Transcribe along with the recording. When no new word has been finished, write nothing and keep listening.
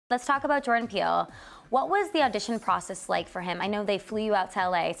Let's talk about Jordan Peele. What was the audition process like for him? I know they flew you out to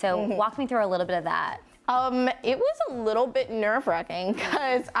LA, so walk me through a little bit of that. It was a little bit nerve-wracking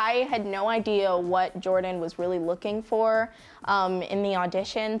because I had no idea what Jordan was really looking for in the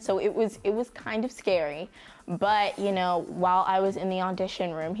audition, so it was kind of scary. But, you know, while I was in the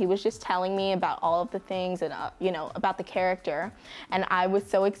audition room, he was just telling me about all of the things and, you know, about the character. And I was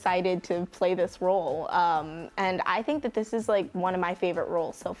so excited to play this role. And I think that this is like one of my favorite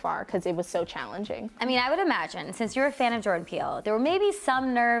roles so far because it was so challenging. I mean, I would imagine, since you're a fan of Jordan Peele, there were maybe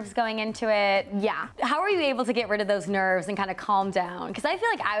some nerves going into it. Yeah. How were you able to get rid of those nerves and kind of calm down? Because I feel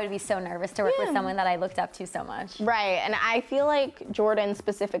like I would be so nervous to work with someone that I looked up to so much. Right, and I feel like Jordan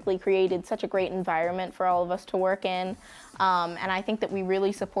specifically created such a great environment for all of us to work in, and I think that we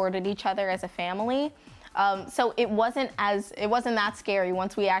really supported each other as a family. So it wasn't that scary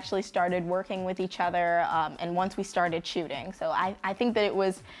once we actually started working with each other and once we started shooting. So I think that it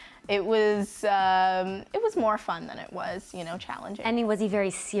was more fun than it was, you know, challenging. And was he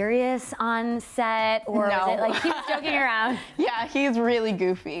very serious on set, or was it like he was joking around? Yeah, he's really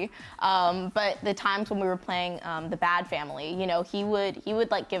goofy. But the times when we were playing the bad family, you know, he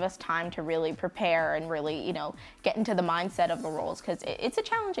would like give us time to really prepare and really, you know, get into the mindset of the roles because it's a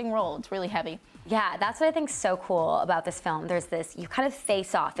challenging role. It's really heavy. Yeah, that's what I think's so cool about this film. There's this, you kind of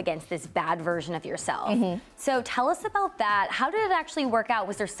face off against this bad version of yourself. So tell us about that. How did it actually work out?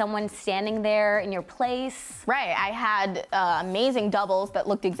 Was there someone standing there in your place? Right, I had amazing doubles that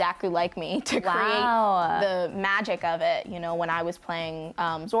looked exactly like me to create the magic of it, you know, when I was playing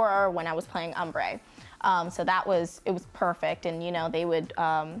Zora or when I was playing Umbre. So it was perfect, and you know, they would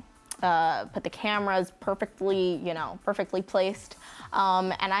put the cameras perfectly placed.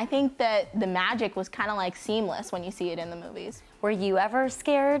 And I think that the magic was kind of like seamless when you see it in the movies. Were you ever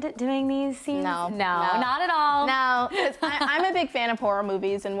scared doing these scenes? No, not at all. No, I'm a big fan of horror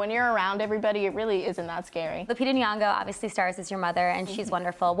movies, and when you're around everybody, it really isn't that scary. Lupita Nyong'o obviously stars as your mother, and she's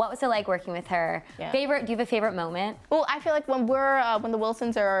wonderful. What was it like working with her? Do you have a favorite moment? Well, I feel like when the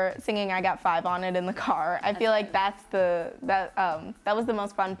Wilsons are singing "I Got Five on It" in the car, I feel like that was the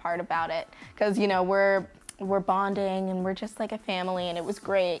most fun part about it, because you know we're bonding and we're just like a family, and it was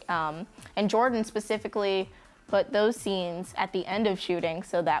great. And Jordan specifically put those scenes at the end of shooting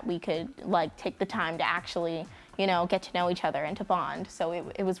so that we could like take the time to actually, you know, get to know each other and to bond. So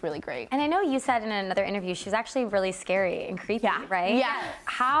it was really great. And I know you said in another interview she was actually really scary and creepy, right? Yeah.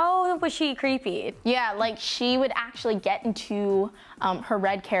 How was she creepy? Yeah, like she would actually get into her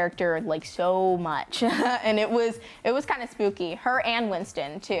Red character like so much, and it was kind of spooky. Her and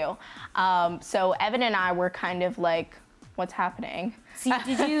Winston too. So Evan and I were kind of like, what's happening? So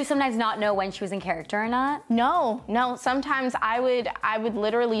did you sometimes not know when she was in character or not? No. Sometimes I would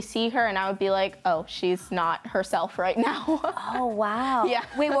literally see her and I would be like, oh, she's not herself right now. Oh, wow. Yeah.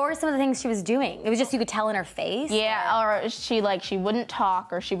 Wait, what were some of the things she was doing? It was just you could tell in her face? Yeah, or she wouldn't talk,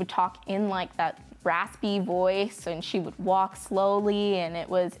 or she would talk in like that raspy voice, and she would walk slowly, and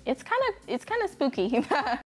it's kind of spooky.